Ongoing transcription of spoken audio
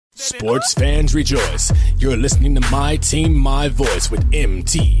Sports fans rejoice. You're listening to My Team, My Voice with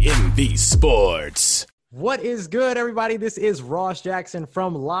MTMV Sports. What is good, everybody? This is Ross Jackson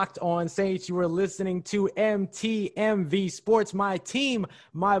from Locked On Saints. You are listening to MTMV Sports. My team,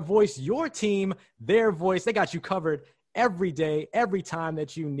 my voice, your team, their voice. They got you covered every day, every time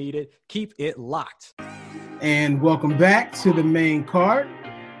that you need it. Keep it locked. And welcome back to the main card.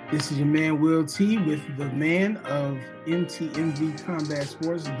 This is your man, Will T, with the man of MTMV Combat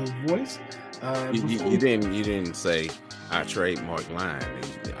Sports, The Voice. You didn't say I trademark line.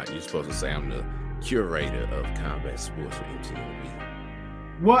 You're supposed to say I'm the curator of combat sports for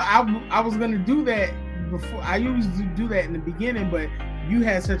MTMV. Well, I was going to do that before. I usually do that in the beginning, but you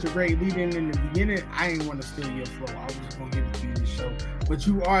had such a great lead in the beginning. I didn't want to steal your flow. I was just going to give it to you in the show. But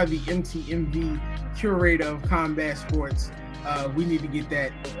you are the MTMV curator of combat sports. We need to get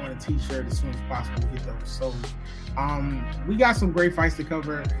that on a t-shirt as soon as possible, get those sold. We got some great fights to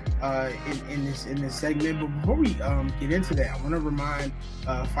cover in this segment, but before we get into that, I want to remind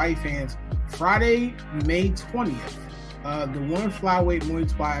fight fans, Friday, May 20th, the one flyweight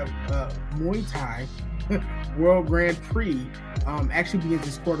Muay Thai World Grand Prix actually begins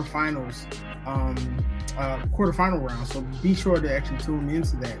its quarterfinal round, so be sure to actually tune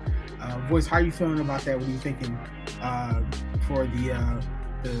into that. Voice, how are you feeling about that? What are you thinking for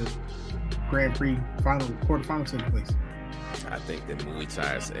the Grand Prix quarterfinal taking place? I think that Muay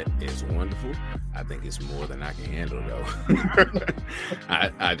Thai is wonderful. I think it's more than I can handle, though.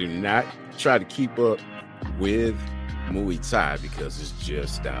 I do not try to keep up with Muay Thai because it's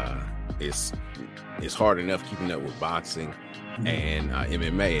just it's hard enough keeping up with boxing and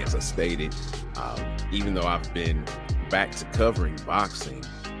MMA, as I stated. Even though I've been back to covering boxing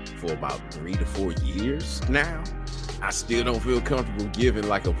for about 3 to 4 years now, I still don't feel comfortable giving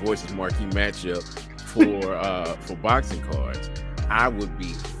like a Voices marquee matchup for boxing cards. I would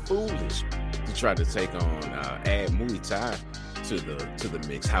be foolish to try to take on add Muay Thai to the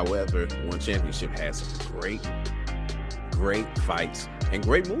mix. However, One Championship has some great fights and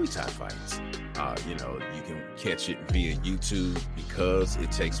great Muay Thai fights. You can catch it via YouTube because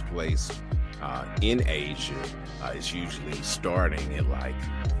it takes place in Asia. It's usually starting at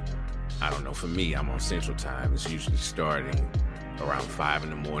for me, I'm on Central Time. It's usually starting around 5 in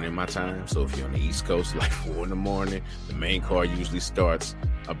the morning my time. So if you're on the East Coast, like 4 in the morning, the main card usually starts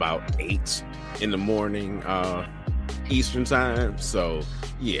about 8 in the morning Eastern Time. So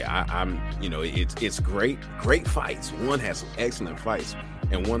yeah, it's great fights. One has some excellent fights.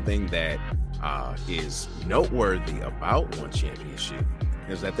 And one thing that is noteworthy about One Championship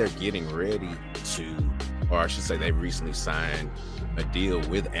is that they're getting ready they recently signed a deal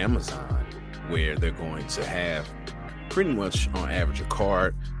with Amazon where they're going to have pretty much on average a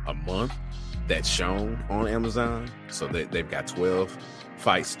card a month that's shown on Amazon. So they've got 12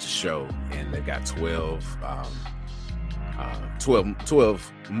 fights to show, and they've got 12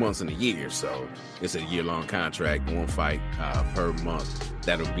 months in a year. So it's a year-long contract, one fight per month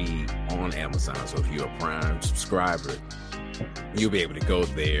that'll be on Amazon. So if you're a Prime subscriber, you'll be able to go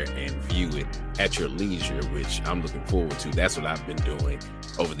there and view it at your leisure, which I'm looking forward to. That's what I've been doing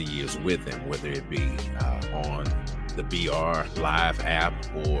over the years with them, whether it be on the BR Live app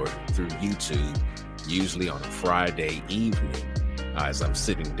or through YouTube, usually on a Friday evening. As I'm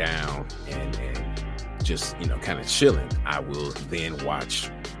sitting down and just, kind of chilling, I will then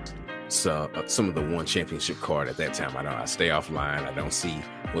watch some of the One Championship card at that time. I stay offline. I don't see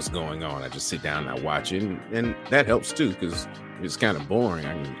what's going on. I just sit down and I watch it, and that helps too because it's kind of boring.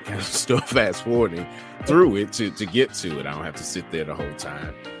 I can kind of start fast forwarding through it to get to it. I don't have to sit there the whole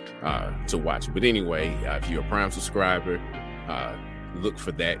time to watch it. But anyway, if you're a Prime subscriber, look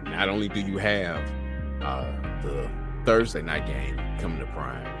for that. Not only do you have the Thursday night game coming to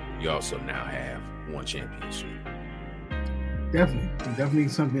Prime, you also now have One Championship. Definitely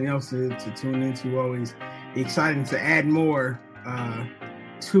something else to tune into. Always exciting to add more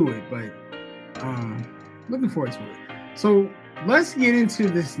to it, but looking forward to it. So let's get into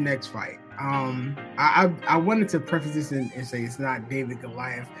this next fight. I wanted to preface this and say it's not David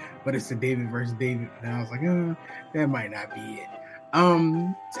Goliath, but it's a David versus David, and I was like, that might not be it.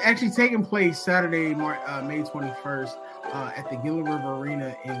 It's actually taking place Saturday, May 21st, at the Gila River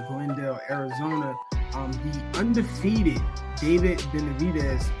Arena in Glendale, Arizona. The undefeated David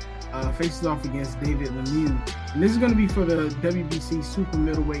Benavidez faces off against David Lemieux, and this is going to be for the WBC Super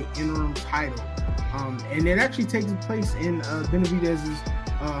Middleweight Interim title. And it actually takes place in Benavidez's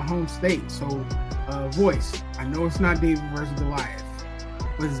home state. So, Voice, I know it's not David versus Goliath,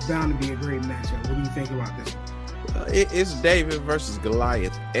 but it's bound to be a great matchup. What do you think about this one? It's David versus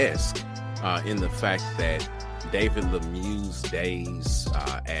Goliath-esque in the fact that David Lemieux's days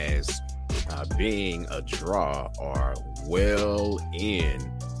as being a draw are well in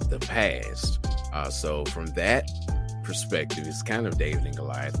the past. So from that perspective, it's kind of David and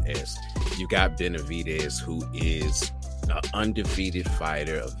Goliath. As you got Benavidez, who is an undefeated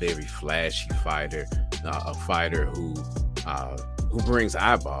fighter, a very flashy fighter, a fighter who brings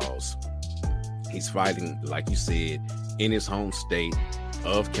eyeballs. He's fighting, like you said, in his home state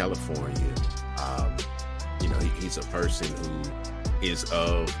of California. He's a person who is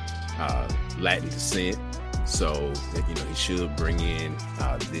of Latin descent, so he should bring in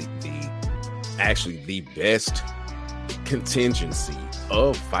the best contingency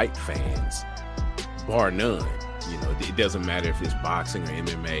of fight fans, bar none. It doesn't matter if it's boxing or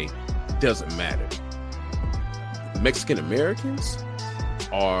MMA, it doesn't matter. Mexican Americans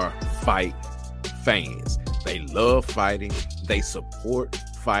are fight fans. They love fighting. They support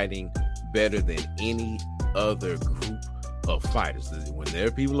fighting better than any other group of fighters. When their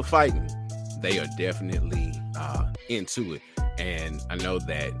people are fighting, they are definitely into it. And I know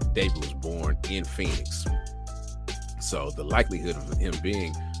that David was born in Phoenix, so the likelihood of him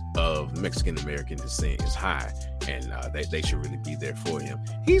being of Mexican American descent is high, and they should really be there for him.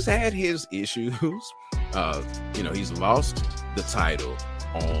 He's had his issues. He's lost the title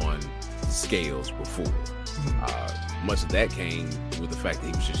on scales before. Much of that came with the fact that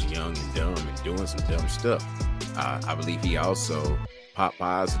he was just young and dumb and doing some dumb stuff. I believe he also popped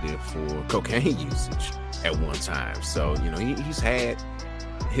positive for cocaine usage at one time. So, he's had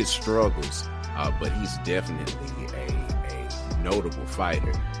his struggles, but he's definitely a notable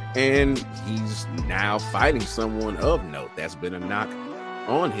fighter. And he's now fighting someone of note. That's been a knock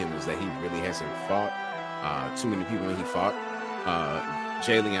on him, is that he really hasn't fought too many people. When he fought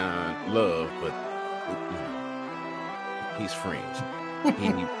Jalen Love, but he's fringe.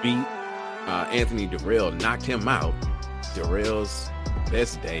 He beat Anthony Dirrell, knocked him out. Dirrell's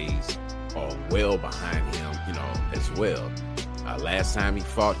best days are well behind him, as well. Last time he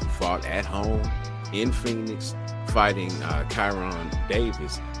fought at home in Phoenix, fighting Kyron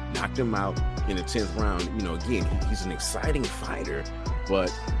Davis, knocked him out in the 10th round. Again, he's an exciting fighter, but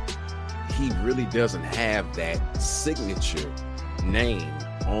he really doesn't have that signature name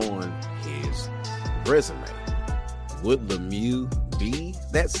on his resume. Would Lemieux be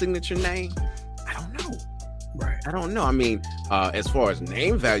that signature name? I don't know. Right. I don't know. I mean, as far as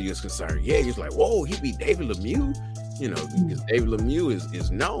name value is concerned, yeah, he's like, whoa, he beat David Lemieux, because David Lemieux is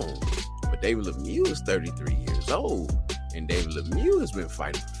known, but David Lemieux is 33 years old, and David Lemieux has been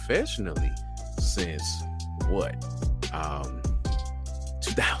fighting professionally since what?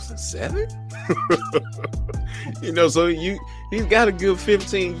 2007? So he's got a good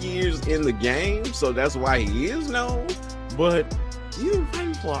 15 years in the game, so that's why he is known. But you've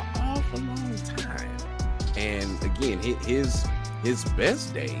been fighting for an awful long time, and again, his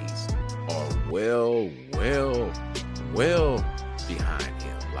best days are well behind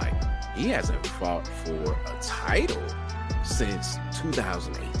him. Like, he hasn't fought for a title since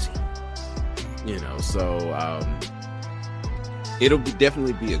 2018. So it'll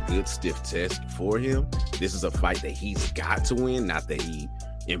definitely be a good stiff test for him. This is a fight that he's got to win. Not that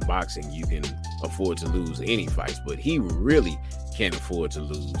in boxing, you can afford to lose any fights, but he really can't afford to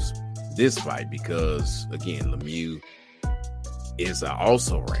lose this fight because, again, Lemieux is an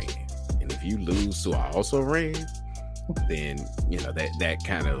also-ran. And if you lose to an also-ran, then, that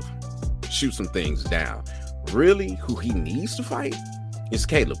kind of shoots some things down. Really, who he needs to fight is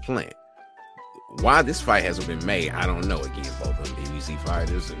Caleb Plant. Why this fight hasn't been made, I don't know. Again, both of them PBC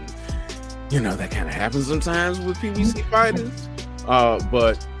fighters, and that kind of happens sometimes with PBC fighters.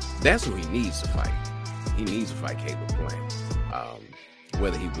 But that's who he needs to fight. He needs to fight Caleb Plant.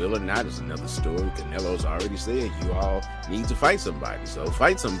 Whether he will or not is another story. Canelo's already said you all need to fight somebody. So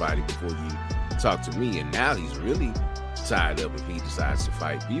fight somebody before you talk to me. And now he's really tied up if he decides to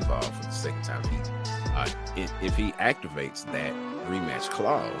fight Bivol for the second time. If he activates that rematch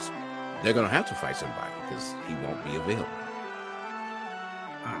clause, they're going to have to fight somebody because he won't be available.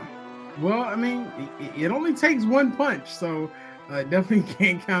 Well, I mean, it only takes one punch, so definitely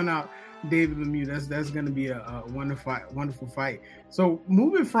can't count out David Lemieux. That's going to be a wonderful fight. So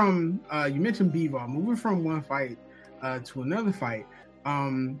moving from, you mentioned Bivol, moving from one fight to another fight,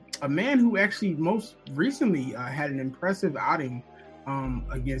 a man who actually most recently had an impressive outing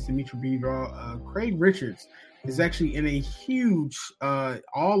against Dimitri Bivol, Craig Richards, is actually in a huge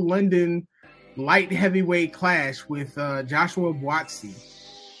all-London light heavyweight clash with Joshua Buatsi.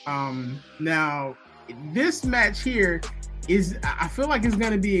 Now, this match here I feel like it's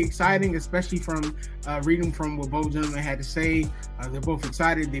going to be exciting, especially from reading from what both gentlemen had to say. They're both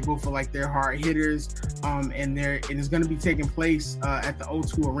excited. They both feel like they're hard hitters, and it's going to be taking place at the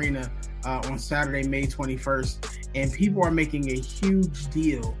O2 Arena on Saturday, May 21st. And people are making a huge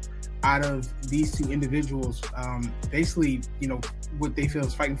deal out of these two individuals. Basically, what they feel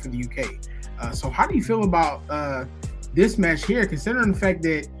is fighting for the UK. So how do you feel about this match here, considering the fact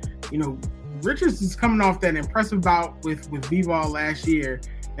that Richards is coming off that impressive bout with Bivol last year,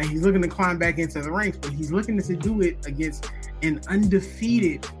 and he's looking to climb back into the ranks, but he's looking to do it against an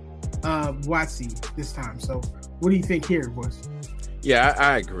undefeated Buatsi this time. So what do you think here, boys? Yeah,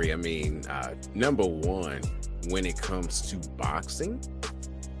 I agree. I mean, number one, when it comes to boxing,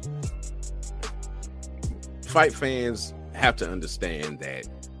 fight fans have to understand that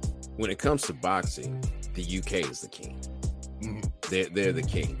when it comes to boxing, the UK is the king. They're the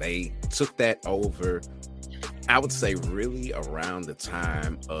king. They took that over, I would say, really around the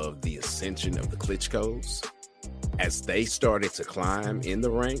time of the ascension of the Klitschko's. As they started to climb in the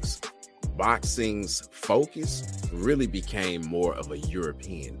ranks, boxing's focus really became more of a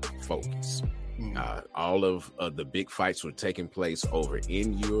European focus. All of the big fights were taking place over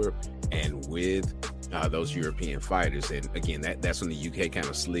in Europe and with those European fighters. And again, that's when the UK kind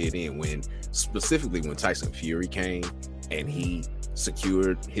of slid in, specifically when Tyson Fury came and he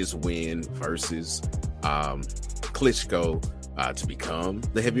secured his win versus Klitschko to become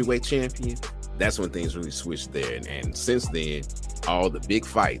the heavyweight champion. That's when things really switched there. And since then, all the big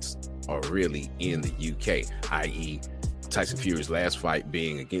fights are really in the UK, i.e. Tyson Fury's last fight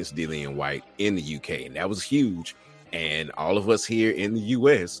being against Dillian Whyte in the UK. And that was huge. And all of us here in the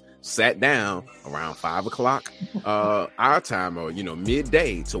US sat down around 5 o'clock our time, or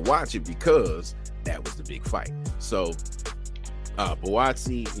midday, to watch it because that was the big fight. So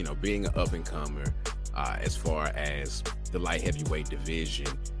Buatsi, being an up-and-comer, as far as the light heavyweight division,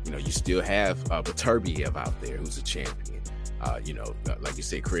 you still have Beterbiev out there who's a champion. Like you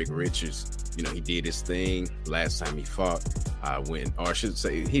said, Craig Richards, he did his thing last time he fought, or I should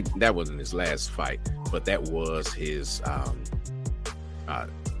say, that wasn't his last fight, but that was his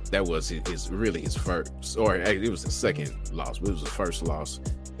his first, or it was his second loss, but it was his first loss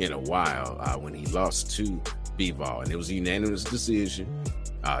in a while when he lost to Bivol, and it was a unanimous decision.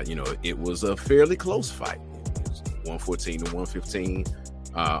 It was a fairly close fight. It was 114 to 115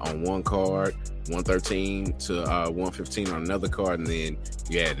 on one card, 113 to 115 on another card, and then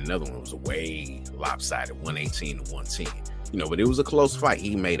you had another one that was way lopsided, 118 to 110. But it was a close fight.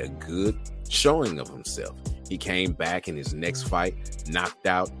 He made a good showing of himself. He came back in his next fight, knocked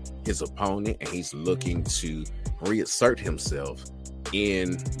out his opponent, and he's looking to reassert himself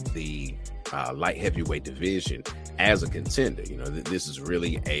in the light heavyweight division as a contender. This is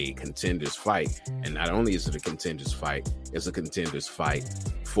really a contender's fight, and not only is it a contender's fight, it's a contender's fight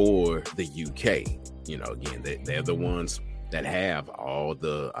for the UK. Again, they're the ones that have all of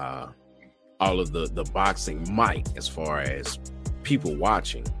the boxing might as far as people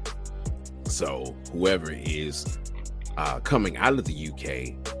watching. So whoever is coming out of the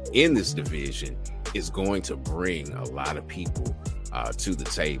UK in this division is going to bring a lot of people to the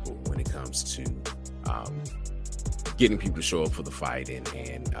table when it comes to getting people to show up for the fight and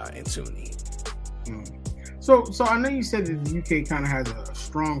tune in. So I know you said that the UK kind of has a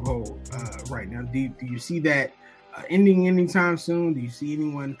stronghold right now. Do you see that ending anytime soon? Do you see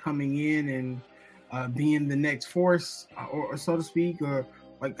anyone coming in and being the next force, or so to speak, or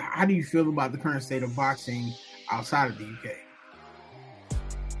like how do you feel about the current state of boxing outside of the UK?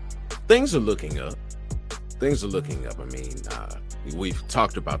 Things are looking up. I mean, we've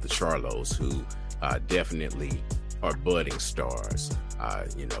talked about the Charlos, who definitely are budding stars.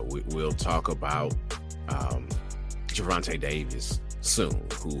 We'll talk about Gervonta Davis soon,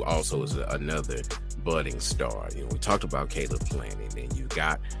 who also is another budding star. We talked about Caleb Plant, and then you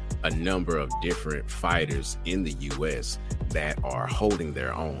got a number of different fighters in the U.S. that are holding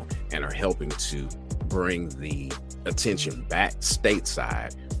their own and are helping to bring the attention back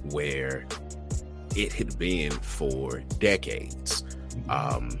stateside where it had been for decades.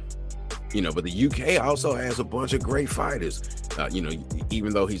 But the UK also has a bunch of great fighters.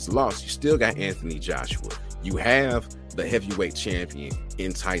 Even though he's lost, you still got Anthony Joshua. You have the heavyweight champion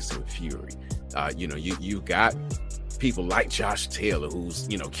in Tyson Fury. You've got people like Josh Taylor, who's,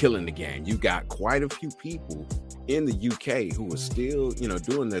 killing the game. You got quite a few people in the UK who are still,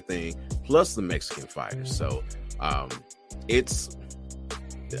 doing their thing, plus the Mexican fighters. So I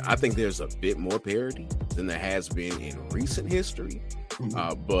think there's a bit more parity than there has been in recent history,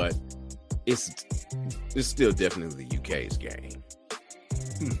 but it's still definitely the UK's game.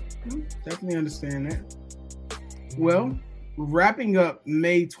 Definitely understand that. Well, wrapping up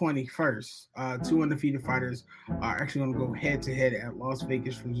May 21st, two undefeated fighters are actually going to go head-to-head at Las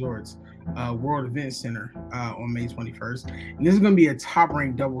Vegas Resorts World Event Center on May 21st. And this is going to be a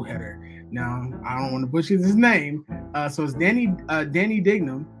top-ranked doubleheader. Now, I don't want to butcher his name. So it's Danny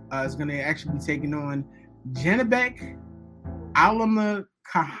Dignum is going to actually be taking on Janibek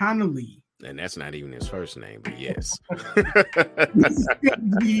Alimkhanuly. And that's not even his first name, but yes. This is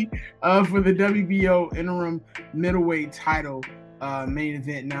going to be for the WBO interim middleweight title main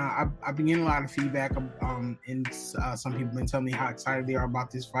event. Now, I've been getting a lot of feedback, and some people have been telling me how excited they are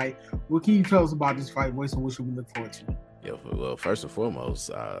about this fight. What can you tell us about this fight, Boyce, and what should we look forward to? Yeah, well, first and foremost,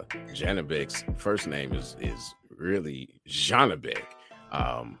 Janibek's first name is really Janibek.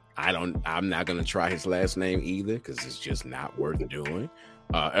 I'm not going to try his last name either because it's just not worth doing.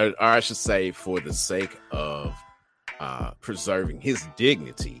 Or I should say, for the sake of preserving his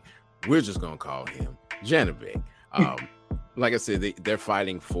dignity, we're just going to call him Janibek. Like I said, they're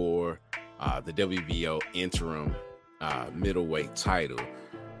fighting for the WBO interim middleweight title.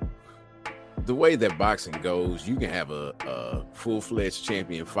 The way that boxing goes, you can have a full-fledged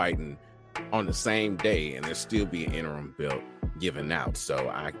champion fighting on the same day and there still be an interim belt given out. So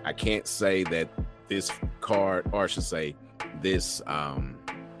I can't say that this card, or I should say this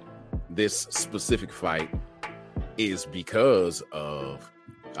specific fight is because of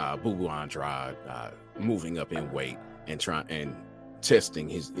Bubu Andrade moving up in weight and testing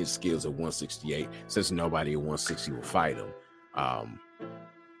his skills at 168, since nobody at 160 will fight him.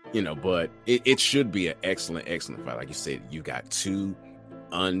 But it should be an excellent fight. Like you said, you got two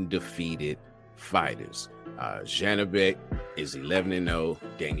undefeated fighters. Janibek is 11-0.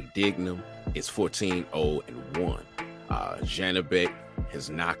 Danny Dignum is 14-0-1. Janibek has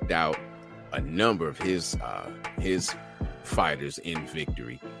knocked out a number of his fighters in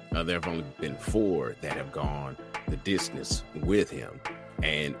victory. There have only been 4 that have gone the distance with him.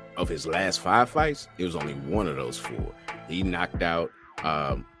 And of his last 5 fights, it was only one of those 4. He knocked out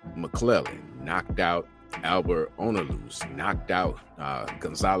McClellan, knocked out Albert Onaluz, knocked out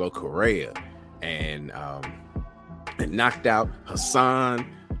Gonzalo Correa, and knocked out Hassan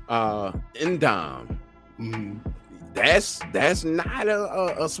Ndam. That's not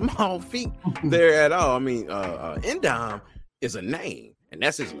a small feat there at all. I mean, Ndam is a name, and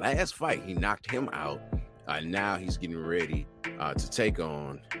that's his last fight. He knocked him out. Now he's getting ready to take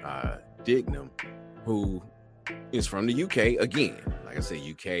on Dignum, who is from the UK again. Like I said,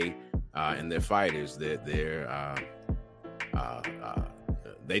 UK and their fighters, they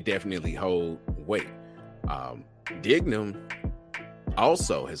definitely hold weight. Dignum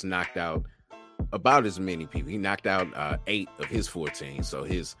also has knocked out about as many people. He knocked out 8 of his 14, so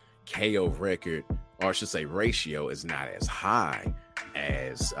his KO record, or I should say ratio, is not as high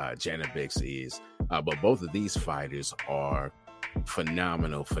as Janibek's is. But both of these fighters are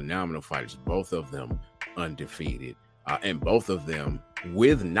phenomenal fighters. Both of them undefeated, and both of them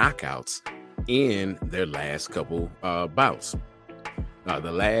with knockouts in their last couple bouts.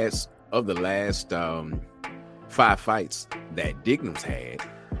 The last 5 fights that Dignum's had,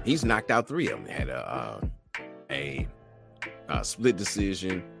 he's knocked out 3 of them. He had a split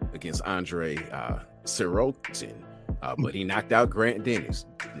decision against Andre Sirotin, but he knocked out Grant Dennis,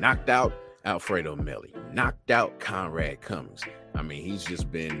 knocked out Alfredo Melli, knocked out Conrad Cummings. I mean, he's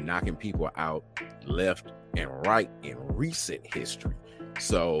just been knocking people out left and right in recent history.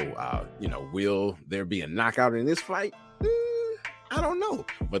 So, will there be a knockout in this fight? I don't know,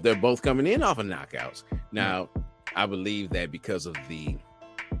 but they're both coming in off of knockouts. Now, I believe that because of the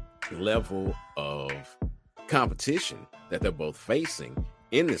level of competition that they're both facing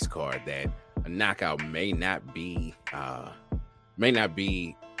in this card, that a knockout may not be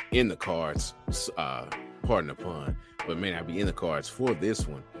in the cards, pardon the pun, but may not be in the cards for this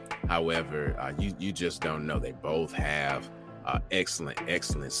one. However, you just don't know. They both have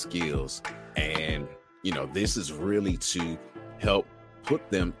excellent skills, and this is really to help put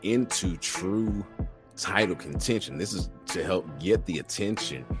them into true title contention. This is to help get the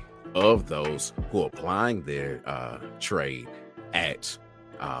attention of those who are applying their trade at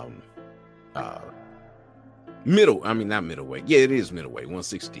not middleweight. Yeah, it is middleweight.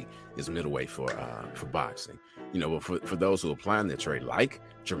 160 is middleweight for boxing. But for those who are applying their trade, like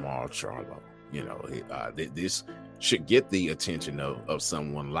Jermall Charlo, this should get the attention of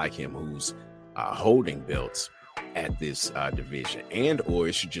someone like him who's holding belts at this division, or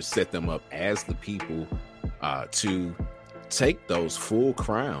it should just set them up as the people to take those full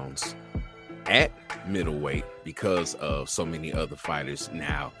crowns at middleweight, because of so many other fighters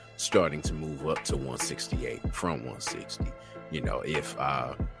now starting to move up to 168 from 160. If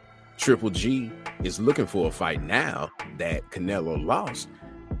Triple G is looking for a fight now that Canelo lost.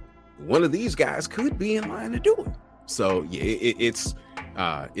 One of these guys could be in line to do it. So yeah,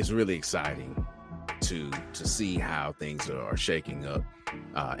 it's really exciting to see how things are shaking up.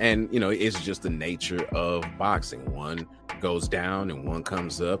 And it's just the nature of boxing. One goes down and one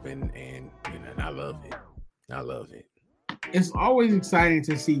comes up, and I love it. I love it. It's always exciting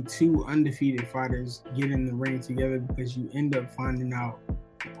to see two undefeated fighters get in the ring together, because you end up finding out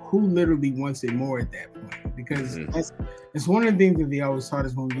who literally wants it more at that point. Because it's one of the things that they always taught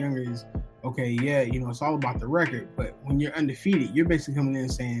us when we were younger is, okay, yeah, it's all about the record. But when you're undefeated, you're basically coming in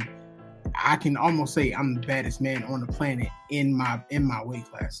and saying, I can almost say I'm the baddest man on the planet in my weight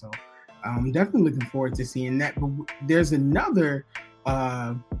class. So I'm definitely looking forward to seeing that. But there's another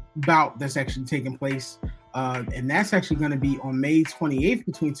bout that's actually taking place. And that's actually going to be on May 28th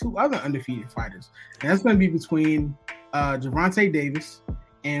between two other undefeated fighters. And that's going to be between Gervonta Davis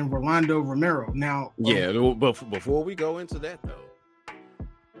and Rolando Romero. Now, but before we go into that, though,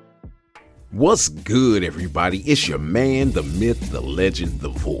 what's good, everybody? It's your man, the myth, the legend, the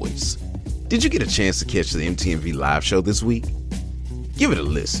voice. Did you get a chance to catch the MTMV live show this week? Give it a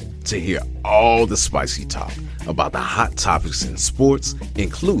listen to hear all the spicy talk about the hot topics in sports,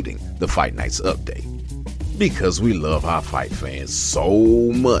 including the Fight Nights update. Because we love our fight fans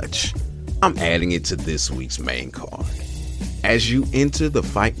so much, I'm adding it to this week's main card. As you enter the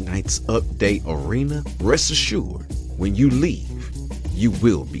Fight Nights update arena, rest assured, when you leave, you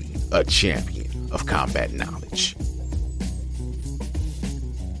will be a champion of combat knowledge.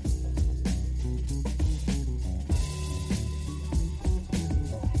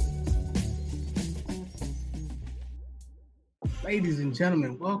 Ladies and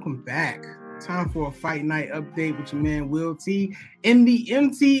gentlemen, welcome back. Time for a Fight Night update with your man Will T and the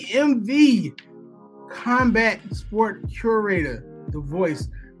MTMV Combat Sport Curator, the voice.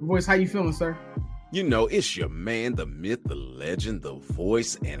 How you feeling, sir? It's your man, the myth, the legend, the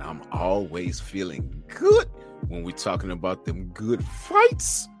voice, and I'm always feeling good when we're talking about them good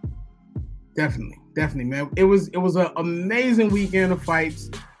fights. Definitely, man. It was an amazing weekend of fights.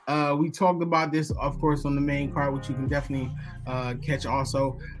 We talked about this, of course, on the main card, which you can definitely catch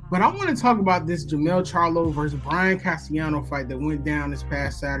also. But I want to talk about this Jermell Charlo versus Brian Castellano fight that went down this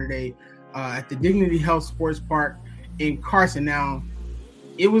past Saturday at the Dignity Health Sports Park in Carson. Now,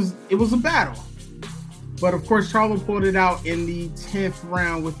 it was a battle, but of course, Charlo pulled it out in the 10th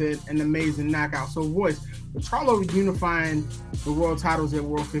round with an amazing knockout. So, voice, with Charlo unifying the world titles at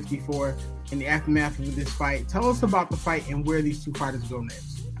World 54 in the aftermath of this fight, tell us about the fight and where these two fighters go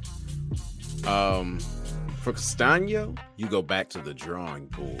next. For Castaño, you go back to the drawing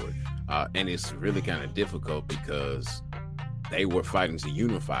board, and it's really kind of difficult because they were fighting to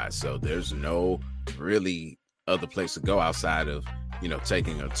unify, so there's no really other place to go outside of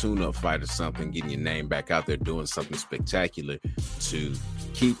taking a tune-up fight or something, getting your name back out there, doing something spectacular to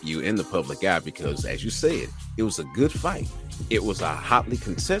keep you in the public eye, because as you said, it was a good fight. It was a hotly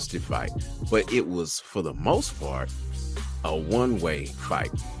contested fight, but it was, for the most part, a one-way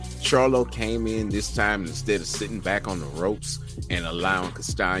fight. Charlo came in this time, and instead of sitting back on the ropes and allowing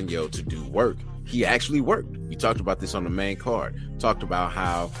Castaño to do work, he actually worked. We talked about this on the main card. Talked about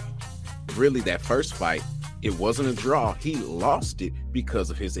how really that first fight, it wasn't a draw. He lost it because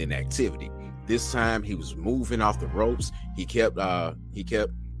of his inactivity. This time he was moving off the ropes. He kept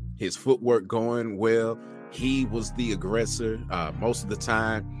his footwork going well. He was the aggressor most of the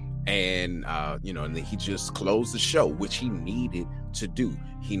time. And and then he just closed the show, which he needed to do.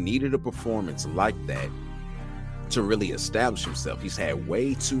 He needed a performance like that to really establish himself. He's had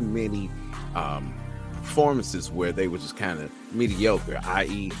way too many performances where they were just kind of mediocre,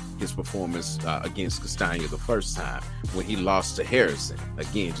 i.e. his performance against Castaño the first time when he lost to Harrison.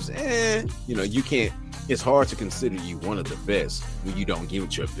 Again, just you can't, it's hard to consider you one of the best when you don't give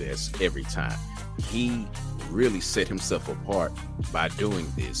it your best every time. He really set himself apart by doing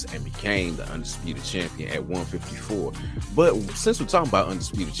this and became the undisputed champion at 154. But since we're talking about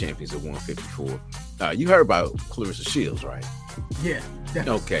undisputed champions at 154, you heard about Clarissa Shields, right? Yeah,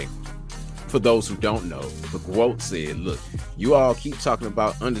 definitely. Okay. For those who don't know, the quote said, look, you all keep talking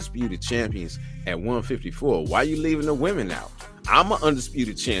about undisputed champions at 154. Why are you leaving the women out? I'm an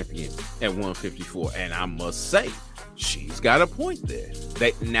undisputed champion at 154, and I must say, she's got a point there.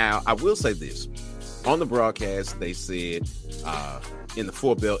 Now, I will say this. On the broadcast, they said in the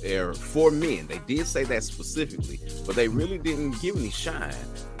four belt era for men, they did say that specifically, but they really didn't give any shine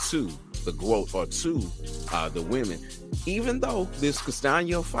to the GOAT or to the women. Even though this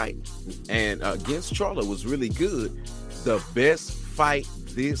Castaño fight and against Charlo was really good, the best fight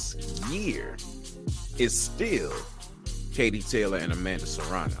this year is still Katie Taylor and Amanda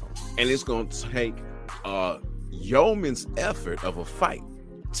Serrano. And it's going to take a yeoman's effort of a fight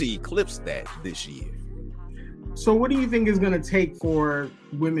to eclipse that this year. So what do you think is going to take for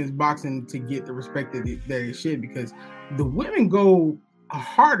women's boxing to get the respect that it should? Because the women go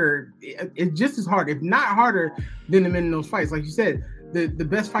harder, it's just as hard, if not harder, than the men in those fights. Like you said, the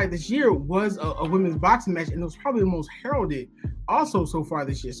best fight this year was a women's boxing match, and it was probably the most heralded also so far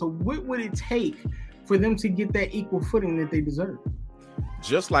this year. So what would it take for them to get that equal footing that they deserve?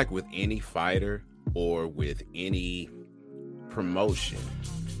 Just like with any fighter or with any promotion,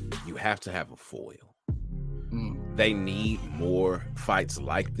 you have to have a foil. They need more fights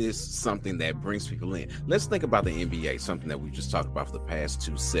like this, something that brings people in. Let's think about the NBA, something that we just talked about for the past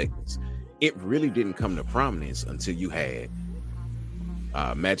 2 segments. It really didn't come to prominence until you had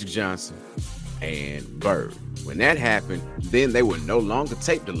Magic Johnson and Bird. When that happened, then they were no longer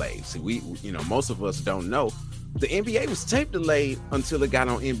tape delayed. See, we most of us don't know, the NBA was tape delayed until it got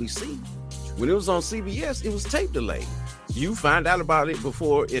on NBC. When it was on CBS, it was tape delayed. You find out about it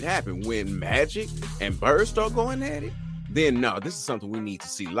before it happened. When Magic and Bird start going at it, then no, this is something we need to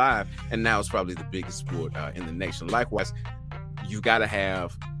see live. And now it's probably the biggest sport in the nation. Likewise, you got to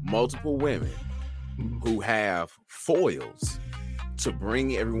have multiple women who have foils to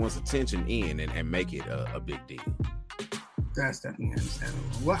bring everyone's attention in and make it a big deal. That's definitely understandable.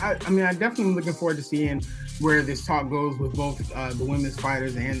 Well, I definitely am looking forward to seeing where this talk goes with both the women's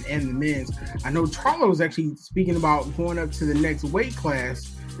fighters and the men's. I know Charlo was actually speaking about going up to the next weight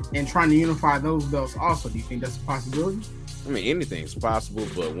class and trying to unify those belts also. Do you think that's a possibility? I mean, anything's possible,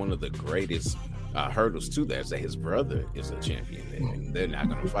 but one of the greatest hurdles to that is that his brother is a champion there, and they're not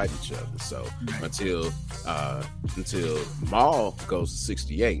going to fight each other. So until Maul goes to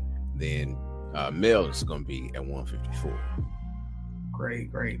 68, then Mel is going to be at 154.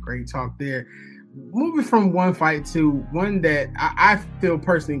 Great talk there. Moving from one fight to one that I feel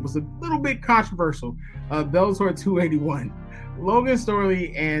personally was a little bit controversial. Bellator 281. Logan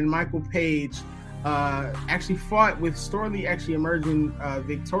Storley and Michael Page actually fought, with Storley actually emerging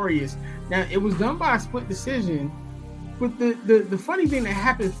victorious. Now, it was done by a split decision, but the funny thing that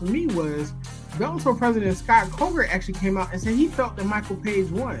happened for me was Bellator president Scott Coker actually came out and said he felt that Michael Page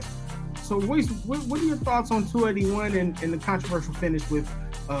won. So what are your thoughts on 281 and the controversial finish with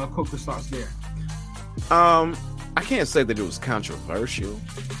Coker's thoughts there? I can't say that it was controversial.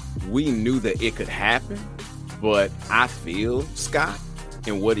 We knew that it could happen, but I feel Scott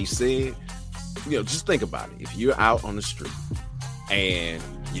and what he said. Just think about it. If you're out on the street and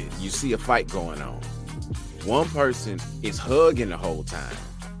you see a fight going on, one person is hugging the whole time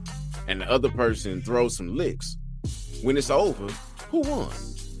and the other person throws some licks. When it's over, who won?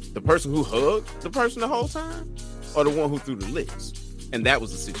 The person who hugged the person the whole time, or the one who threw the licks? And that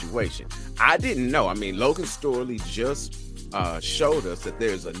was the situation. I didn't know. I mean, Logan Storley just showed us that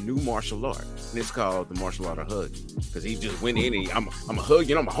there's a new martial art, and it's called the martial art of hugging. Because he just went in and I'm going to hug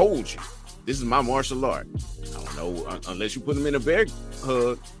you and I'm going to hold you. This is my martial art. I don't know, unless you put him in a bear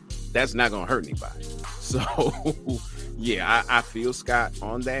hug, that's not going to hurt anybody. So, yeah, I feel Scott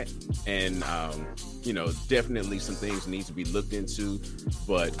on that. And, definitely some things need to be looked into.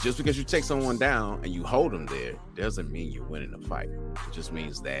 But just because you take someone down and you hold them there doesn't mean you're winning the fight. It just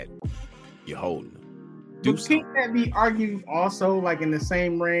means that you're holding them. Can't that be argued also, like in the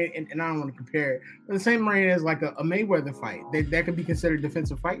same reign, and I don't want to compare it, but the same reign as like a Mayweather fight? That could be considered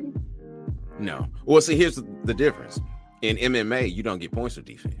defensive fighting? No. Well, see, here's the difference. In MMA, you don't get points for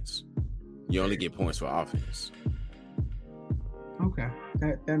defense. You only get points for offense. Okay,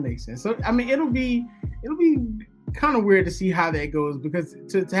 that makes sense. So, I mean, it'll be kind of weird to see how that goes, because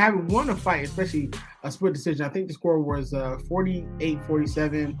to have won a fight, especially a split decision, I think the score was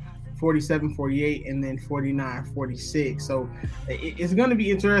 48-47, 47-48, and then 49-46. So it's going to be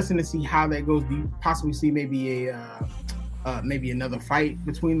interesting to see how that goes. Do you possibly see maybe another fight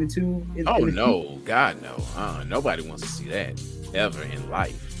between the two? No, God, no. Nobody wants to see that ever in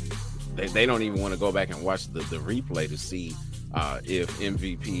life. They don't even want to go back and watch the replay to see if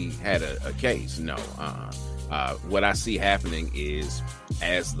MVP had a case. No. What I see happening is,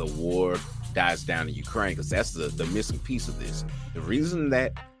 as the war dies down in Ukraine, because that's the missing piece of this. The reason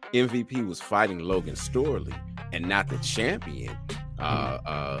that MVP was fighting Logan Storley and not the champion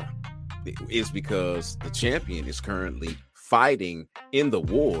is because the champion is currently fighting in the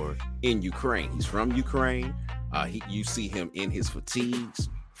war in Ukraine. He's from Ukraine. You see him in his fatigues,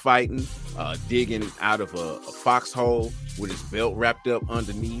 fighting, digging out of a foxhole with his belt wrapped up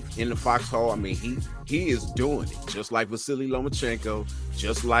underneath in the foxhole. I mean, he is doing it, just like Vasily Lomachenko,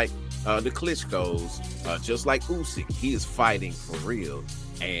 just like the Klitschko's, just like Usyk. He is fighting for real.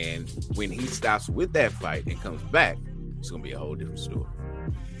 And when he stops with that fight and comes back, it's gonna be a whole different story.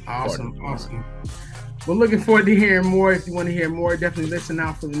 Awesome. We're looking forward to hearing more. If you want to hear more, definitely listen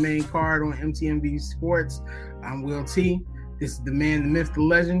out for the main card on MTMV Sports. I'm Will T. This is the man, the myth, the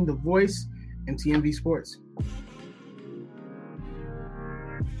legend, the voice, MTMV Sports.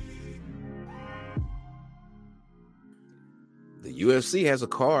 The UFC has a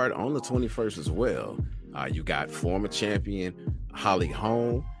card on the 21st as well. You got former champion Holly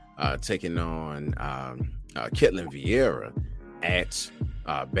Holm taking on Ketlen Vieira at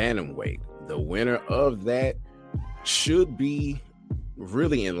bantamweight. The winner of that should be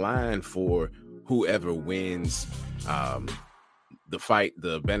really in line for whoever wins the fight,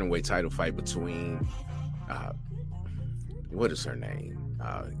 the bantamweight title fight between what is her name?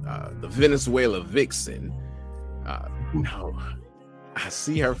 The Venezuela Vixen. No, I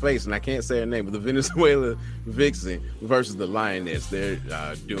see her face and I can't say her name, but the Venezuela Vixen versus the Lioness. They're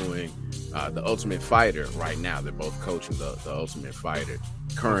doing the Ultimate Fighter right now. They're both coaching the Ultimate Fighter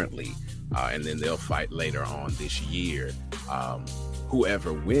currently, and then they'll fight later on this year.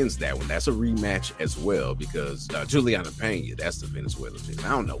 Whoever wins that one, that's a rematch as well, because Juliana Pena, that's the Venezuela Vixen. I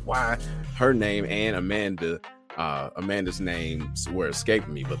don't know why her name and Amanda's names were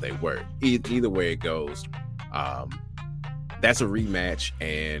escaping me, but they were. Either way it goes, that's a rematch,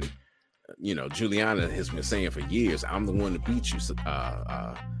 and you know, Juliana has been saying for years, I'm the one to beat you,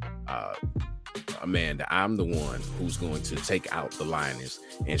 Amanda. I'm the one who's going to take out the Lioness,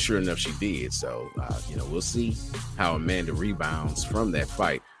 and sure enough, she did. So, you know, we'll see how Amanda rebounds from that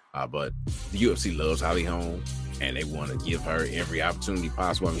fight. But the UFC loves Holly Holm, and they want to give her every opportunity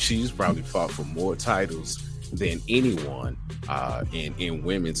possible. I mean, she's probably fought for more titles than anyone in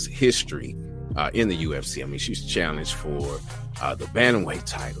women's history. In the UFC. I mean, she's challenged for the bantamweight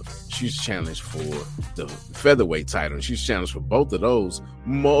title. She's challenged for the featherweight title. And she's challenged for both of those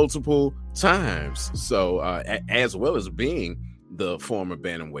multiple times. So, as well as being the former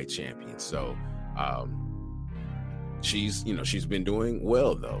bantamweight champion. So, she's been doing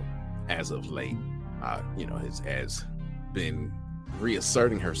well though as of late. Has been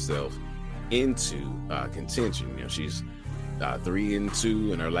reasserting herself into contention. You know, she's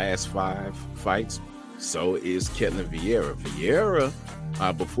 3-2 in her last 5 fights. So is Ketlen Vieira. Vieira,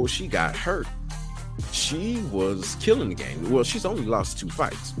 before she got hurt, she was killing the game. Well, she's only lost 2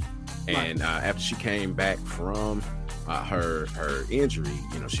 fights, and after she came back from her injury,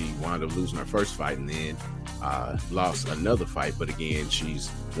 you know, she wound up losing her first fight and then lost another fight. But again,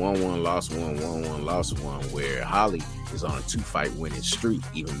 she's 1-1, lost 1, 1-1, lost 1. Where Holly is on a 2-fight winning streak,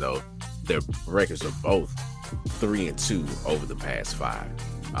 even though their records are both 3-2 over the past 5,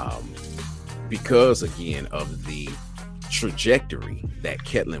 because again of the trajectory that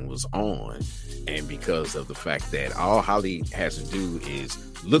Ketlen was on, and because of the fact that all Holly has to do is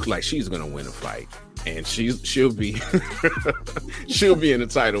look like she's going to win a fight, and she'll be she'll be in a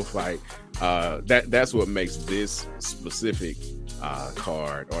title fight. That's what makes this specific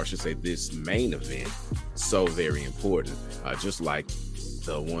card, or I should say this main event, so very important. Just like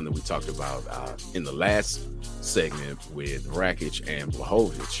the one that we talked about in the last segment with Rakic and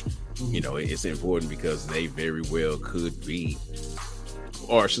Blachowicz. You know, it's important because they very well could be,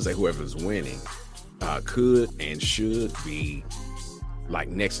 or I should say whoever's winning could and should be like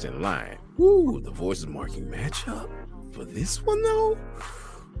next in line. Woo, the voices marking matchup for this one though.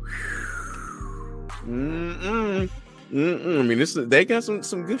 I mean, they got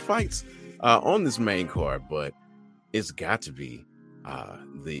some good fights on this main card, but it's got to be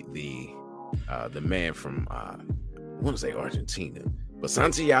the man from I want to say Argentina, but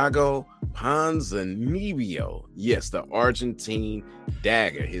Santiago Ponzinibbio. Yes, the Argentine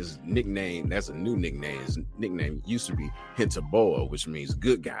Dagger. His nickname, that's a new nickname. His nickname used to be Hintaboa, which means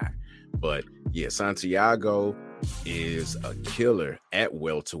good guy. But yeah, Santiago is a killer at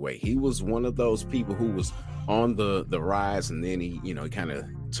welterweight. He was one of those people who was on the rise, and then he kind of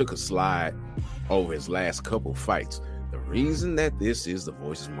took a slide over his last couple fights. The reason that this is the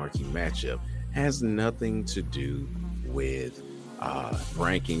Voices Marquee matchup has nothing to do with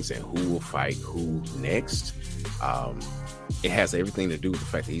rankings and who will fight who next. It has everything to do with the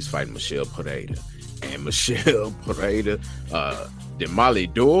fact that he's fighting Michel Pereira. And Michel Pereira,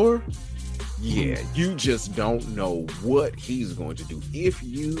 Demoledor, yeah, you just don't know what he's going to do. If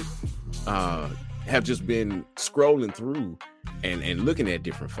you have just been scrolling through and looking at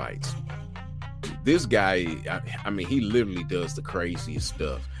different fights, this guy, I mean, he literally does the craziest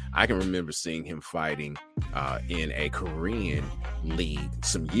stuff. I can remember seeing him fighting in a Korean league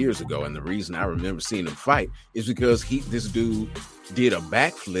some years ago. And the reason I remember seeing him fight is because this dude did a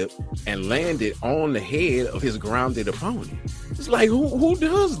backflip and landed on the head of his grounded opponent. It's like, who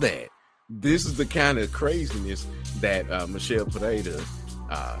does that? this is the kind of craziness that Michel Pereira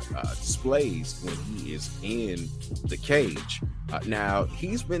displays when he is in the cage. Now,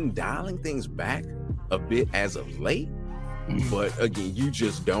 he's been dialing things back a bit as of late, but again, you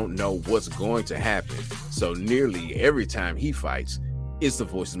just don't know what's going to happen. So nearly every time he fights, it's the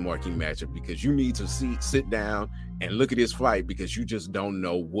Voices marquee matchup, because you need to sit down and look at his fight, because you just don't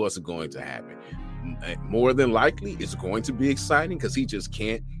know what's going to happen. More than likely, it's going to be exciting, because he just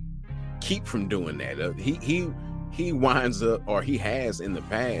can't keep from doing that. He winds up, or he has in the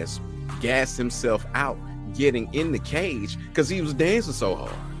past, gassed himself out getting in the cage because he was dancing so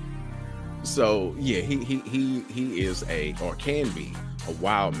hard. So yeah, he is or can be a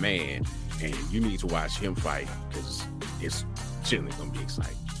wild man, and you need to watch him fight, because it's generally going to be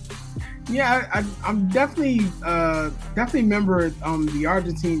exciting. Yeah, I'm definitely remember the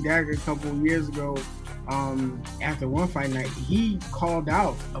Argentine Dagger a couple of years ago. After one fight night, he called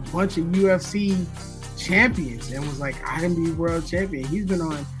out a bunch of UFC champions and was like, "I can be world champion." He's been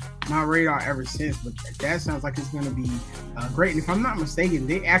on my radar ever since, but that sounds like it's going to be great. And if I'm not mistaken,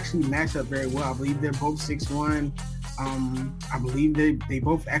 they actually match up very well. I believe they're both 6'1". I believe they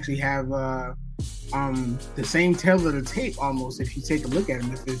both actually have the same tail of the tape almost. If you take a look at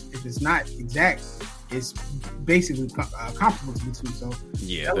them, if it's not exact, it's basically comparable to the two. So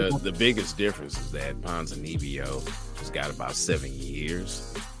yeah, the biggest difference is that Ponzinibbio has got about 7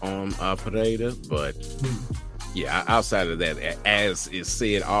 years on Pereira, but yeah, outside of that, as is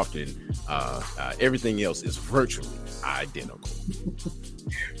said often, everything else is virtually identical.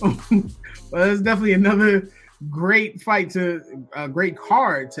 Well, that's definitely another great fight great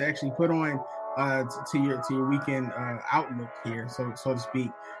card to actually put on to your weekend outlook here, so to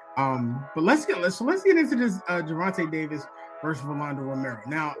speak. But let's get into this Gervonta Davis versus Rolando Romero.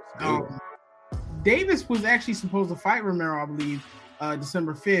 Now, Davis was actually supposed to fight Romero, I believe,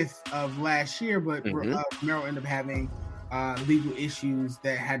 December 5th of last year, but Romero ended up having legal issues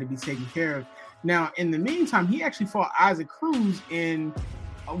that had to be taken care of. Now, in the meantime, he actually fought Isaac Cruz in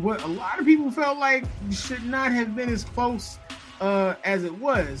what a lot of people felt like should not have been as close as it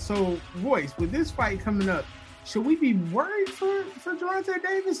was. So, Royce, with this fight coming up, should we be worried for Gervonta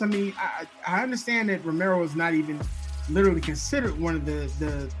Davis? I mean, I understand that Romero is not even literally considered one of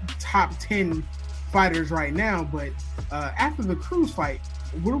the top 10 fighters right now, but after the Cruz fight,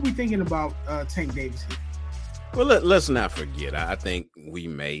 what are we thinking about Tank Davis here? Well, let's not forget, I think we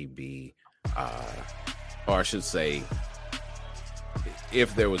may be, or I should say,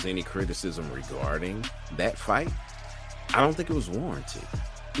 if there was any criticism regarding that fight, I don't think it was warranted.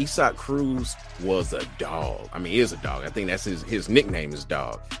 Isaac Cruz was a dog. I mean, he is a dog. I think that's his nickname is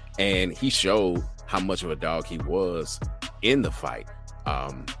Dog. And he showed how much of a dog he was in the fight.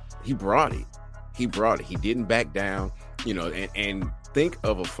 He brought it. He didn't back down, and think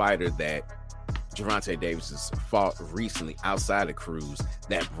of a fighter that Gervonta Davis has fought recently outside of Cruz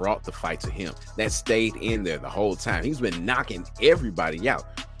that brought the fight to him, that stayed in there the whole time. He's been knocking everybody out.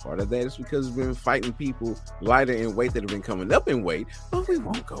 Part of that is because he's been fighting people lighter in weight that have been coming up in weight, but we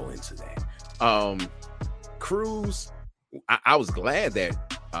won't go into that. Cruz, I was glad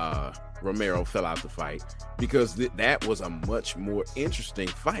that Romero fell out the fight, because that was a much more interesting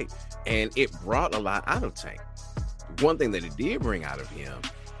fight, and it brought a lot out of Tank. One thing that it did bring out of him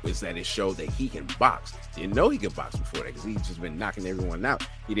is that it showed that he can box. Didn't know he could box before that, because he'd just been knocking everyone out.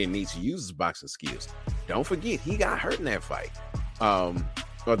 He didn't need to use his boxing skills. Don't forget, he got hurt in that fight.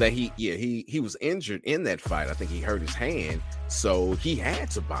 Or that he was injured in that fight. I think he hurt his hand, so he had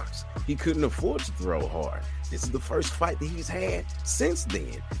to box. He couldn't afford to throw hard. This is the first fight that he's had since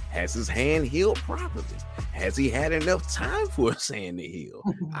then. Has his hand healed properly? Has he had enough time for his hand to heal?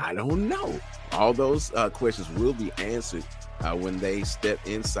 I don't know. All those questions will be answered when they step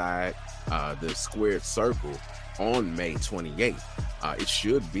inside the squared circle on May 28th. It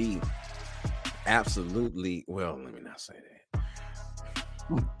should be absolutely, well, let me not say that.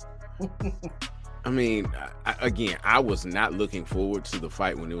 I mean, again, I was not looking forward to the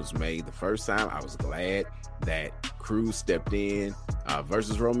fight when it was made the first time. I was glad that Cruz stepped in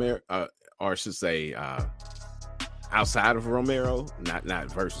versus Romero, or I should say outside of Romero, not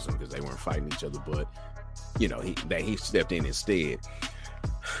versus him, because they weren't fighting each other, but he stepped in instead.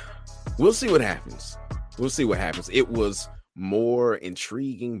 We'll see what happens. It was more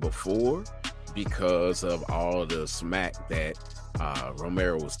intriguing before because of all the smack that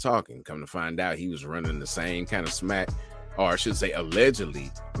Romero was talking. Come to find out, he was running the same kind of smack, or I should say allegedly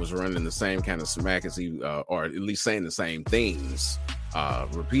was running the same kind of smack as he, or at least saying the same things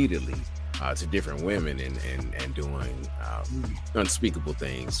repeatedly to different women and doing unspeakable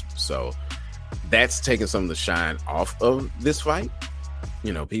things. So that's taking some of the shine off of this fight.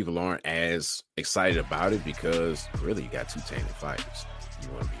 people aren't as excited about it because really you got two tainted fighters. You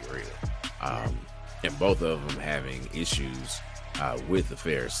want to be real. And both of them having issues with the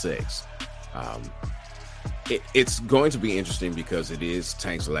fair sex. It's going to be interesting because it is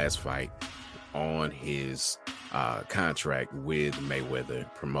Tank's last fight on his contract with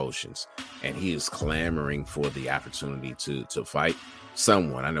Mayweather Promotions, and he is clamoring for the opportunity to fight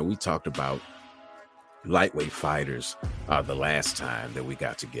someone. I know we talked about lightweight fighters the last time that we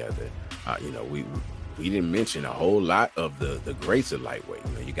got together. We didn't mention a whole lot of the greats at lightweight.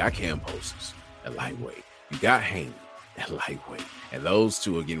 You got Kambosos at lightweight, you got Haney at lightweight, and those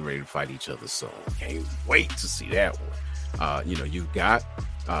two are getting ready to fight each other soon. Can't wait to see that one. You've got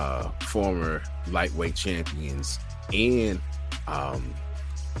former lightweight champions and I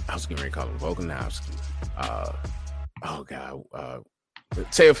was getting ready to call him Volkanovski.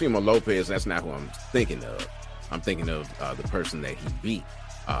 Teofimo Lopez. That's not who I'm thinking of. I'm thinking of the person that he beat,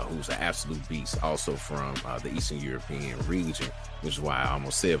 who's an absolute beast, also from the Eastern European region, which is why I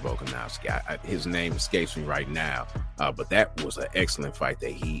almost said Volkanovski. His name escapes me right now, but that was an excellent fight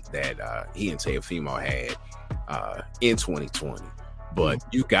that he and Teofimo had in 2020. But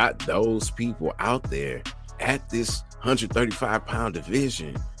you got those people out there at this 135-pound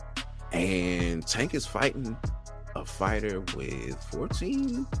division, and Tank is fighting a fighter with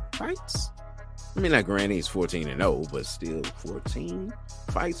 14 fights. I mean, not granted he's 14-0, but still 14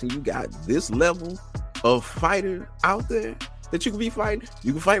 fights, and you got this level of fighter out there that you can be fighting.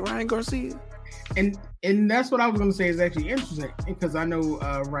 You can fight Ryan Garcia. And that's what I was going to say is actually interesting, because I know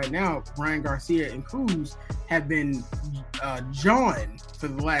right now Ryan Garcia and Cruz have been jawing for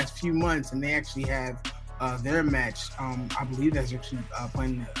the last few months, and they actually have their match. I believe that's actually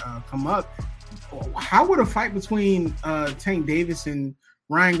planning to come up. How would a fight between Tank Davis and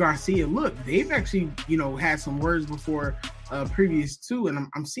Ryan Garcia look? They've actually, had some words before previous to, and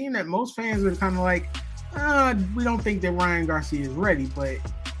I'm seeing that most fans are kind of like, we don't think that Ryan Garcia is ready, but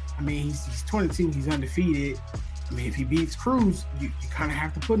I mean, he's 22, he's undefeated. I mean, if he beats Cruz, you kind of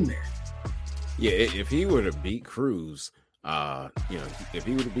have to put him there. Yeah, if he were to beat Cruz, if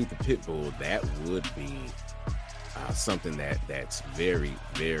he were to beat the Pitbull, that would be something that's very,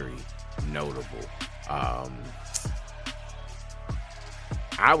 very notable.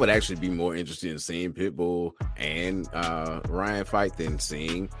 I would actually be more interested in seeing Pitbull and Ryan fight than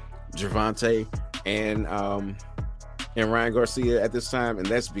seeing Gervonta and Ryan Garcia at this time, and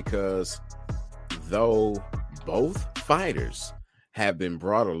that's because though both fighters have been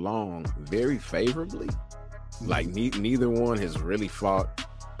brought along very favorably, like neither one has really fought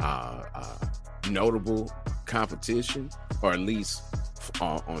notable competition, or at least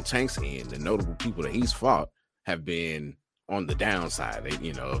on Tank's end, the notable people that he's fought have been on the downside,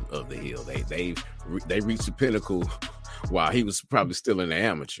 of the hill. They reached the pinnacle while he was probably still in the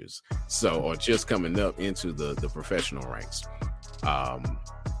amateurs, or just coming up into the professional ranks,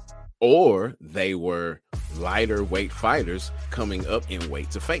 or they were lighter weight fighters coming up in weight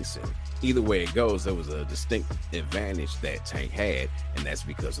to face him. Either way it goes, there was a distinct advantage that Tank had, and that's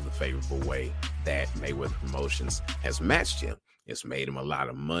because of the favorable way that Mayweather Promotions has matched him. It's made him a lot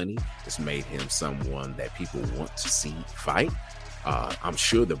of money. It's made him someone that people want to see fight. I'm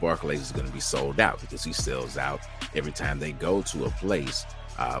sure that Barclays is going to be sold out because he sells out every time they go to a place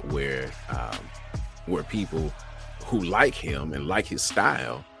where people who like him and like his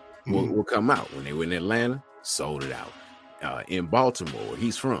style will come out. When they were in Atlanta, sold it out. In Baltimore, where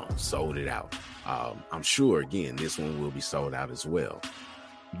he's from, sold it out. I'm sure, again, this one will be sold out as well.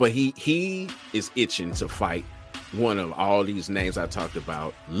 But he is itching to fight one of all these names I talked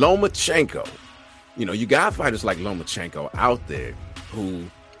about, Lomachenko. You got fighters like Lomachenko out there who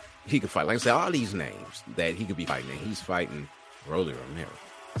he could fight. Like I said, all these names that he could be fighting, and he's fighting Rolly Romero.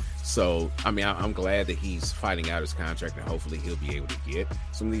 So, I mean, I'm glad that he's fighting out his contract, and hopefully he'll be able to get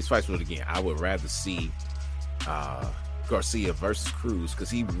some of these fights. But again, I would rather see Garcia versus Cruz, because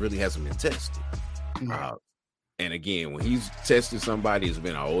he really hasn't been tested. And again, when he's tested somebody who's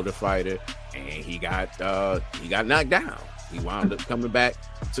been an older fighter, and he got knocked down, he wound up coming back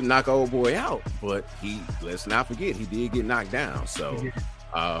to knock old boy out. But let's not forget, he did get knocked down. So,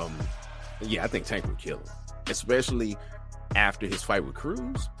 I think Tank would kill him, especially after his fight with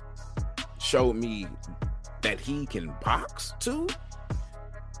Cruz showed me that he can box too.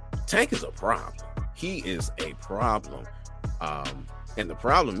 Tank is a problem. He is a problem. And the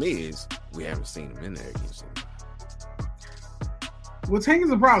problem is we haven't seen him in there against him. Well, Tank is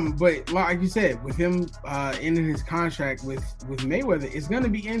a problem, but like you said, with him ending his contract with Mayweather, it's going to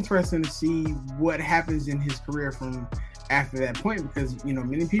be interesting to see what happens in his career from after that point, because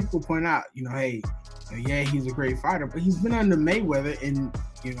many people point out, hey, yeah, he's a great fighter, but he's been under Mayweather, and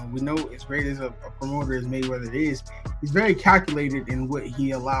we know as great as a promoter as Mayweather is, he's very calculated in what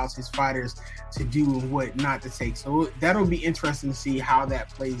he allows his fighters to do and what not to take. So that'll be interesting to see how that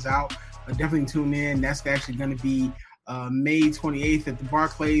plays out. Definitely tune in. That's actually going to be May 28th at the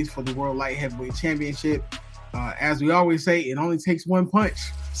Barclays for the World Light Heavyweight Championship. As we always say, it only takes one punch.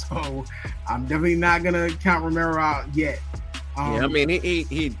 So I'm definitely not going to count Romero out yet. Yeah, I mean,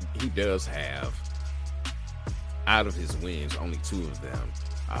 he does have, out of his wins, only 2 of them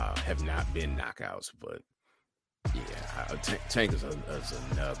have not been knockouts. But yeah, Tank is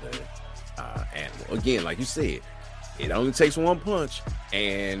another animal. Again, like you said, it only takes one punch.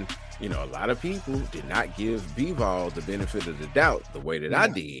 And, a lot of people did not give Bivol the benefit of the doubt the way that I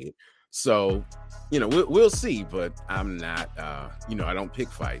did. So, we'll see. But I'm not, I don't pick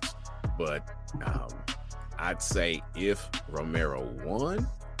fights. But I'd say if Romero won,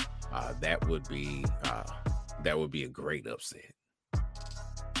 that would be a great upset.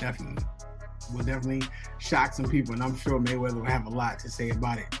 Definitely. Will definitely shock some people, and I'm sure Mayweather will have a lot to say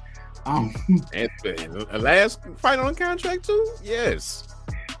about it. And a last fight on contract too? Yes.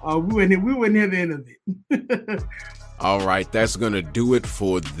 We wouldn't have the end of it. All right, that's gonna do it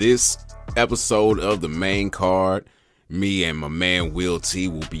for this episode of the main card. Me and my man Will T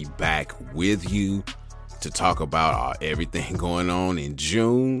will be back with you to talk about everything going on in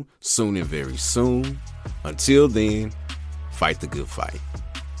June, soon and very soon. Until then, fight the good fight.